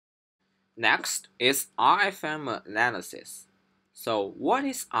Next is RFM analysis. So what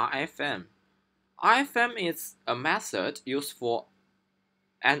is RFM? RFM is a method used for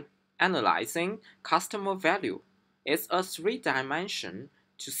analyzing customer value. It's a three-dimension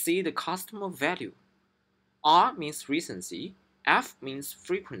to see the customer value. R means recency, F means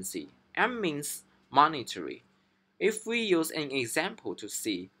frequency, M means monetary. If we use an example to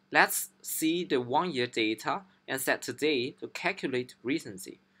see, let's see the 1-year data and set today to calculate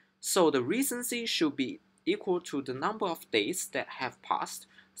recency. So the recency should be equal to the number of days that have passed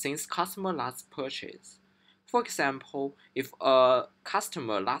since customer last purchase. For example, if a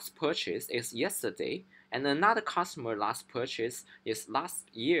customer last purchase is yesterday and another customer last purchase is last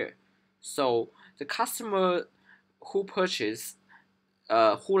year, so the customer who purchased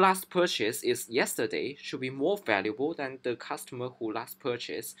who last purchase is yesterday should be more valuable than the customer who last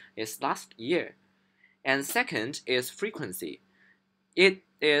purchase is last year. And second is frequency. It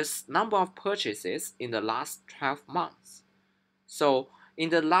is number of purchases in the last 12 months. So in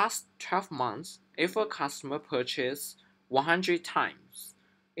the last 12 months, if a customer purchased 100 times,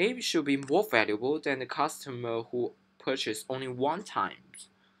 it should be more valuable than the customer who purchased only one time.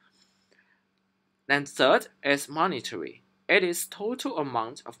 Then third is monetary. It is total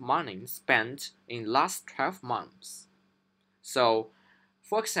amount of money spent in last 12 months. So,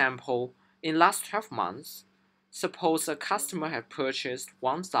 for example, in last 12 months, suppose a customer had purchased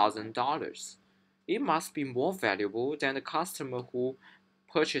 $1,000. It must be more valuable than the customer who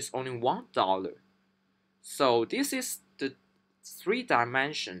purchased only $1. So this is the three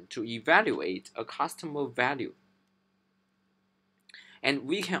dimension to evaluate a customer value. And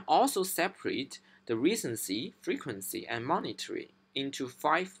we can also separate the recency, frequency, and monetary into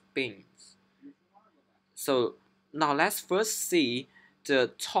 5 bins. So now let's first see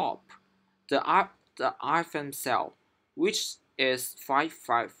the top, the RFM cell, which is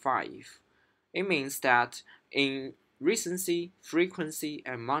 555. It means that in recency, frequency,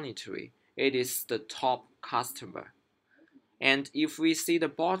 and monetary, it is the top customer. And if we see the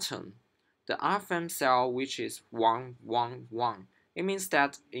bottom, the RFM cell, which is 111, it means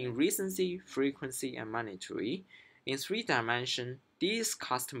that in recency, frequency, and monetary, in 3 dimensions, these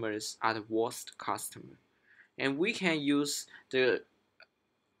customers are the worst customer. And we can use the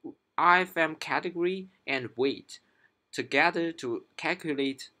RFM category and weight together to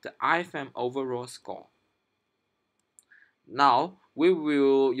calculate the RFM overall score. Now, we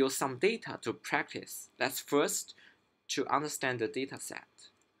will use some data to practice. Let's first to understand the dataset.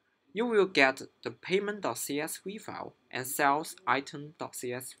 You will get the payment.csv file and sales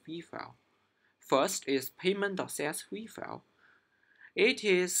item.csv file. First is payment.csv file. It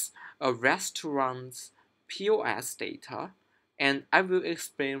is a restaurant's POS data, and I will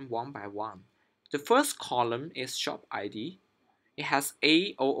explain one by one. The first column is shop ID. It has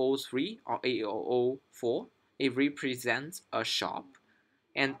A003 or A004. It represents a shop.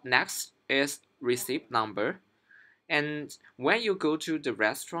 And next is receipt number. And when you go to the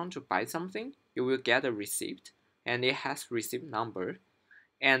restaurant to buy something, you will get a receipt, and it has receipt number.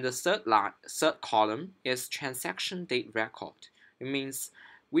 And the third column is transaction date record. It means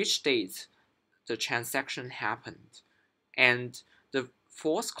which date the transaction happened. And the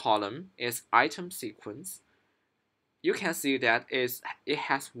fourth column is item sequence. You can see that it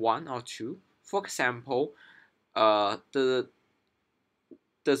has 1 or 2. For example, the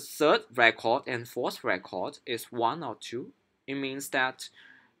third record and fourth record is 1 or 2. It means that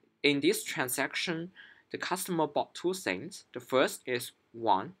in this transaction, the customer bought 2 things. The first is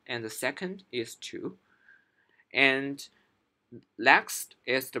 1 and the second is 2. And next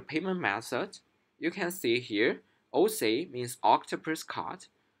is the payment method. You can see here, OC means octopus card,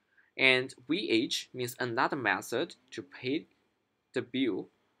 and VH means another method to pay the bill.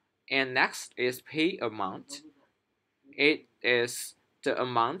 And next is pay amount. It is the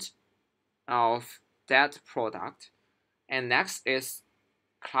amount of that product. And next is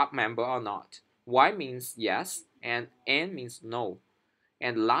club member or not. Y means yes and N means no.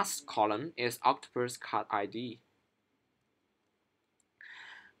 And the last column is octopus card ID.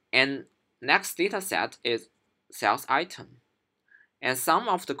 And next data set is sales item. And some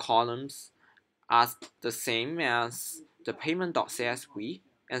of the columns are the same as the payment.csv,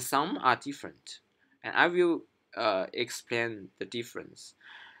 and some are different. And I will explain the difference.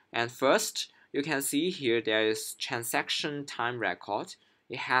 And first, you can see here there is transaction time record.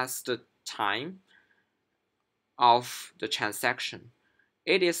 It has the time of the transaction.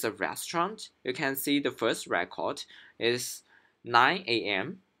 It is a restaurant. You can see the first record is 9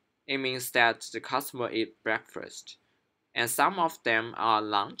 a.m. It means that the customer ate breakfast. And some of them are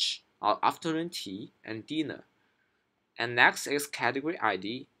lunch or afternoon tea and dinner. And next is category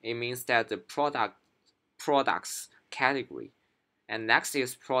ID. It means that the products category. And next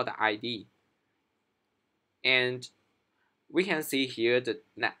is product ID. And we can see here the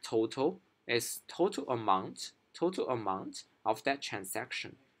net total is total amount of that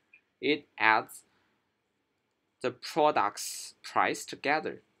transaction. It adds the product's price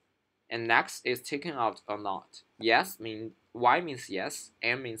together. And next is taken out or not. Yes means Y means yes,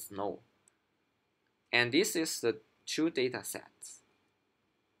 M means no. And this is the two data sets.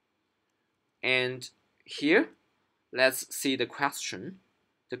 And here, let's see the question.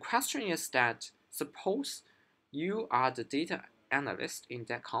 The question is that suppose you are the data analyst in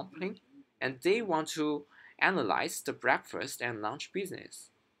that company and they want to analyze the breakfast and lunch business.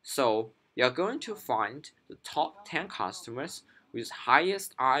 So you're going to find the top 10 customers with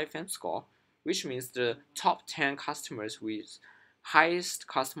highest RFM score, which means the top 10 customers with highest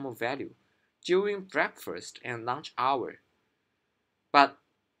customer value during breakfast and lunch hour. But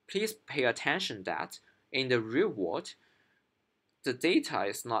please pay attention that in the real world, the data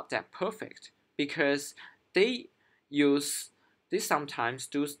is not that perfect because they sometimes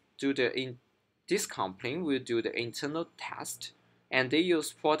do this company will do the internal test and they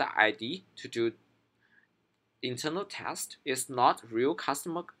use product ID to do internal test. It's not real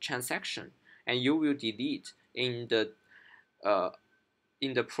customer transaction and you will delete in the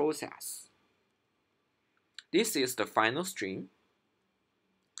process. This is the final stream.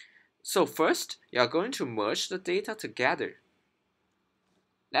 So first, you are going to merge the data together.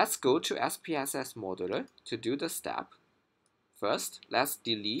 Let's go to SPSS Modeler to do the step. First, let's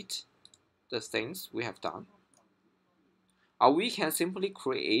delete the things we have done. Or we can simply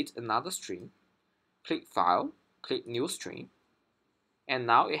create another stream. Click File, click New Stream, and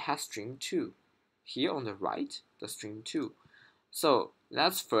now it has stream 2. Here on the right, the stream 2. So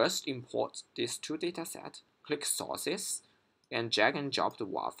let's first import these two datasets. Click Sources, and drag and drop the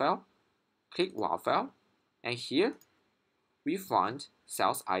WAR file. Click WAR file, and here we find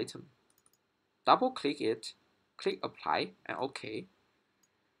sales item. Double click it, click Apply and OK.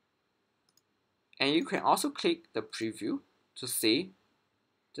 And you can also click the preview to see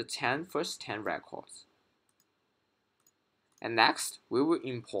the first 10 records. And next, we will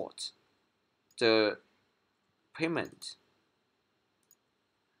import the payment.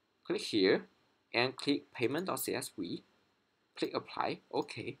 Click here and click payment.csv. Click Apply,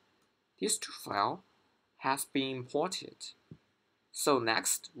 OK. These two files has been imported. So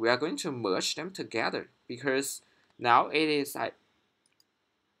next, we are going to merge them together because now it is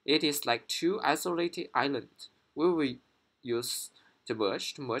like two isolated islands. We will use the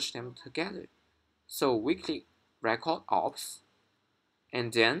merge to merge them together. So we click Record Ops,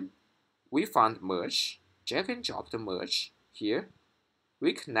 and then we find merge, drag and drop the merge here.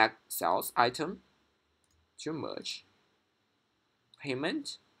 We connect sales item to merge,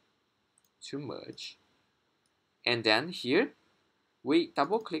 payment to merge, and then here we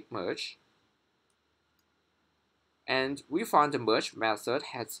double click merge, and we find the merge method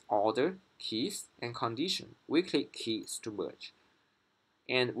has order, keys, and condition. We click keys to merge,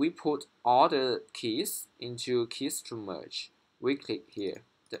 and we put all the keys into keys to merge. We click here,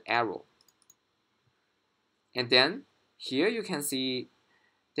 the arrow. And then here you can see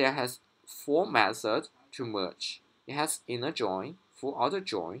there has 4 methods to merge. It has inner join, full outer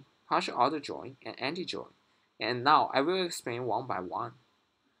join, partial outer join, and anti-join. And now I will explain one by one.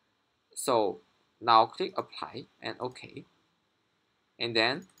 So now click Apply and OK. And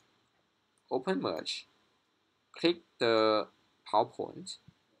then open merge. Click the PowerPoint.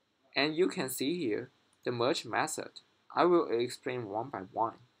 And you can see here the merge method. I will explain one by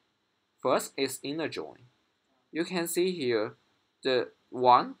one. First is inner join. You can see here the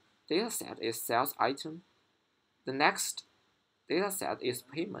one dataset is sales item. The next dataset is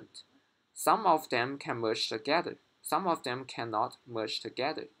payment. Some of them can merge together. Some of them cannot merge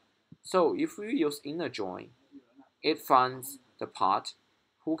together. So if we use inner join, it finds the part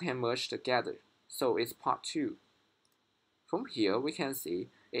who can merge together. So it's part 2. From here we can see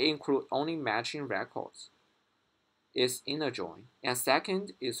it includes only matching records. It's inner join. And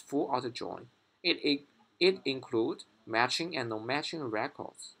second is full outer join. It includes matching and non-matching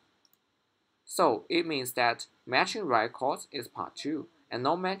records. So it means that matching records is part 2 and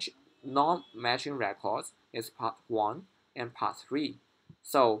non-matching records is part 1 and part 3.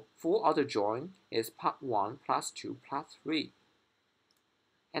 So full outer join is part 1 plus 2 plus 3.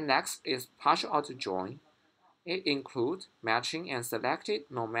 And next is partial outer join. It includes matching and selected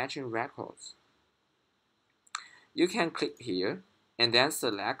non-matching records. You can click here and then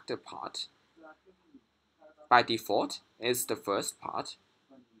select the part. By default, it's the first part,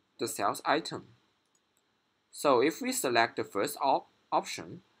 the sales item. So if we select the first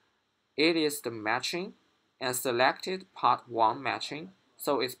option, it is the matching and selected part 1 matching,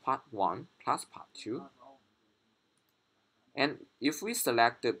 so it's part 1 plus part 2. And if we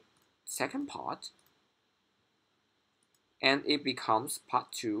select the second part, and it becomes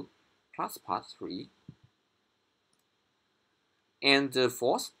part 2 plus part 3. And the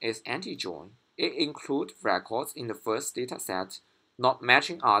fourth is anti-join. It includes records in the first dataset not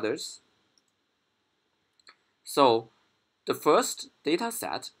matching others. So the first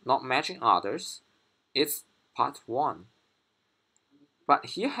dataset not matching others is part 1. But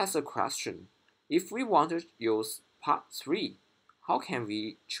here has a question. If we want to use part 3, how can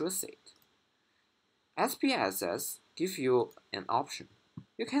we choose it? SPSS gives you an option.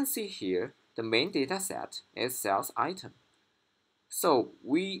 You can see here the main dataset is sales item. So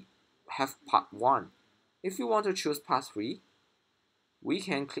we have part 1. If you want to choose part 3, we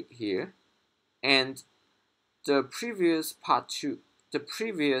can click here, and the previous part 2, the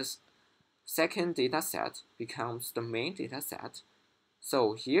previous second dataset becomes the main dataset.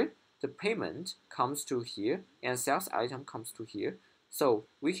 So here the payment comes to here and sales item comes to here. So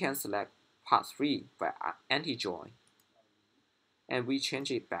we can select part 3 by anti-join, and we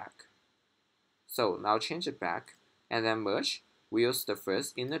change it back. So now change it back and then merge. We use the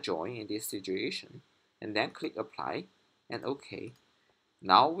first inner join in this situation, and then click apply and OK.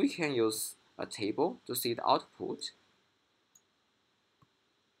 Now we can use a table to see the output.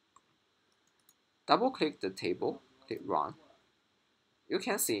 Double click the table, click run. You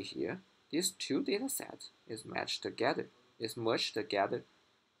can see here these two datasets is matched together, is merged together.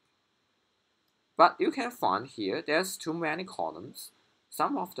 But you can find here there's too many columns.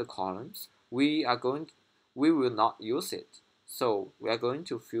 Some of the columns we will not use it, so we are going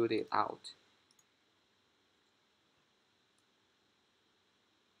to fill it out.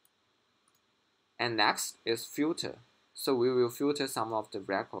 And next is filter. So we will filter some of the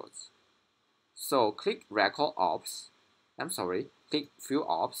records. So click record ops. Click field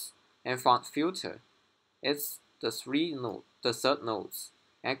ops and find filter. It's the third nodes,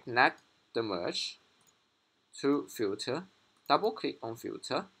 and connect the merge to filter. Double click on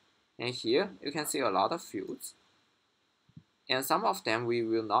filter, and here you can see a lot of fields, and some of them we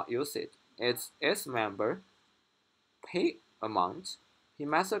will not use it. It's S member, pay amount, pay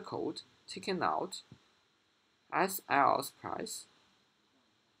method code, taken out, SL's price,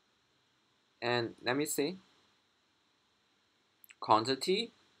 and let me see,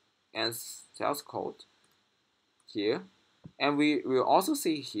 quantity and sales code here. And we will also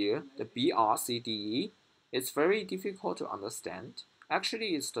see here the BRCDE. It's very difficult to understand.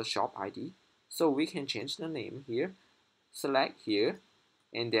 Actually, it's the shop ID. So we can change the name here, select here,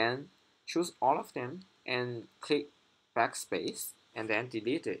 and then choose all of them and click backspace and then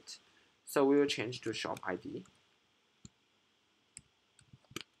delete it. So we will change to shop ID.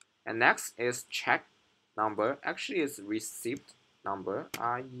 And next is check number. Actually, it's receipt number,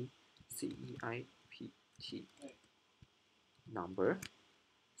 RECEIPT number.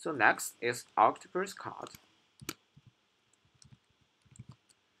 So next is octopus card.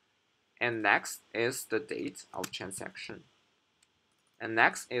 And next is the date of transaction. And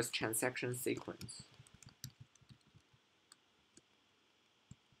next is transaction sequence.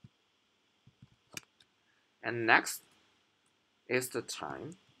 And next is the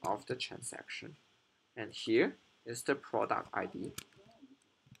time of the transaction. And here is the product ID.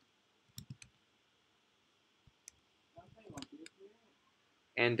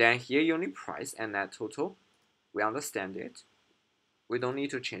 And then here unit price and net total. We understand it. We don't need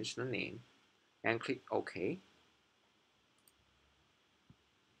to change the name. And click OK.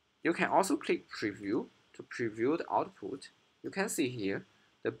 You can also click preview to preview the output. You can see here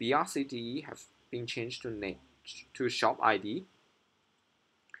the BRCDE have been changed to shop ID.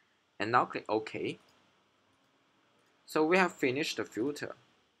 And now click OK. So we have finished the filter.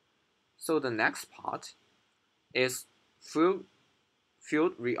 So the next part is field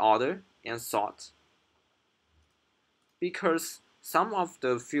reorder and sort. Because some of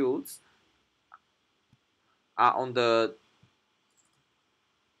the fields are on the,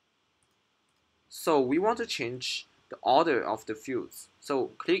 so we want to change the order of the fields. So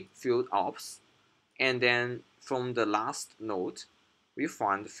click field ops, and then from the last node, we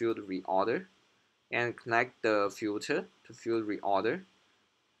find field reorder and connect the filter to field reorder.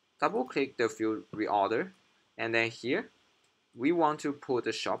 Double click the field reorder, and then here we want to put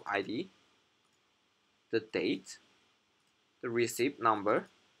the shop ID, the date, the receipt number,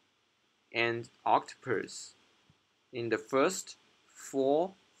 and octopus in the first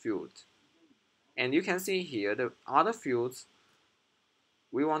 4 fields. And you can see here the other fields,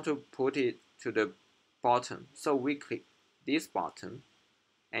 we want to put it to the bottom. So we click this button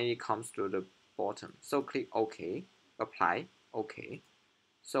and it comes to the bottom. So click OK, apply, OK.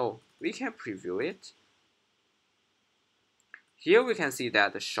 So we can preview it. Here we can see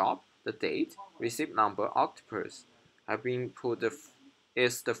that the shop, the date, receipt number, octopus have been put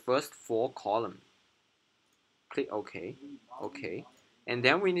is the first 4 columns. Click OK, OK. And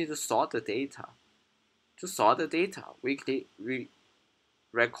then we need to sort the data. To sort the data, we click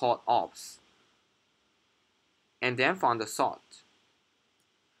record ops. And then from the sort.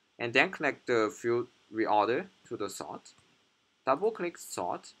 And then connect the field reorder to the sort. Double click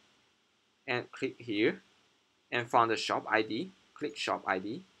sort and click here. And from the shop ID, click shop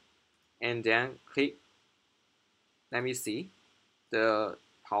ID. And then click, let me see, the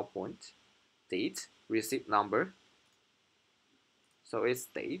PowerPoint, date, receipt number. So it's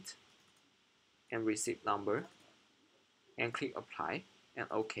date and receipt number. And click apply and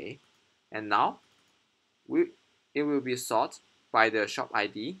OK. And now it will be sorted by the shop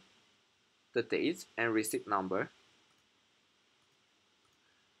ID, the date, and receipt number.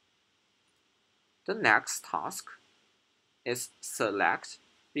 The next task is select,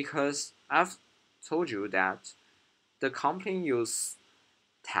 because I've told you that the company use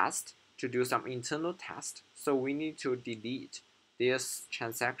test to do some internal test, so we need to delete this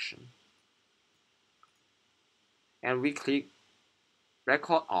transaction. And we click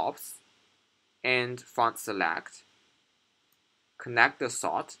record ops and from select, connect the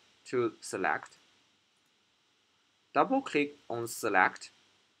sort to select, double click on select,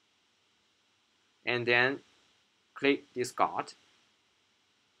 and then click discard.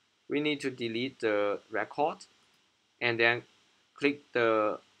 We need to delete the record and then click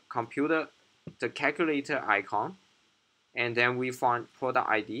the calculator icon, and then we find product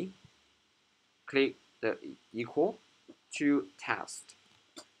ID, click the equal to test.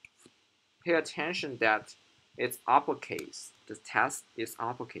 Pay attention that it's uppercase, the test is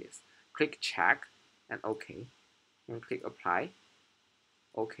uppercase. Click check and OK, and click apply,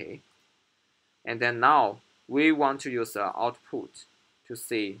 OK. And then now we want to use the output to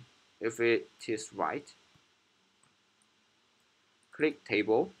see if it is right. Click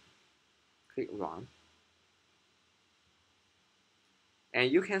table, click run.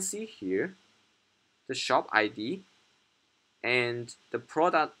 And you can see here the shop ID and the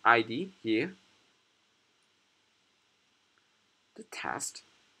product ID here. The test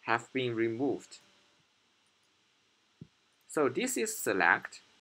have been removed. So this is select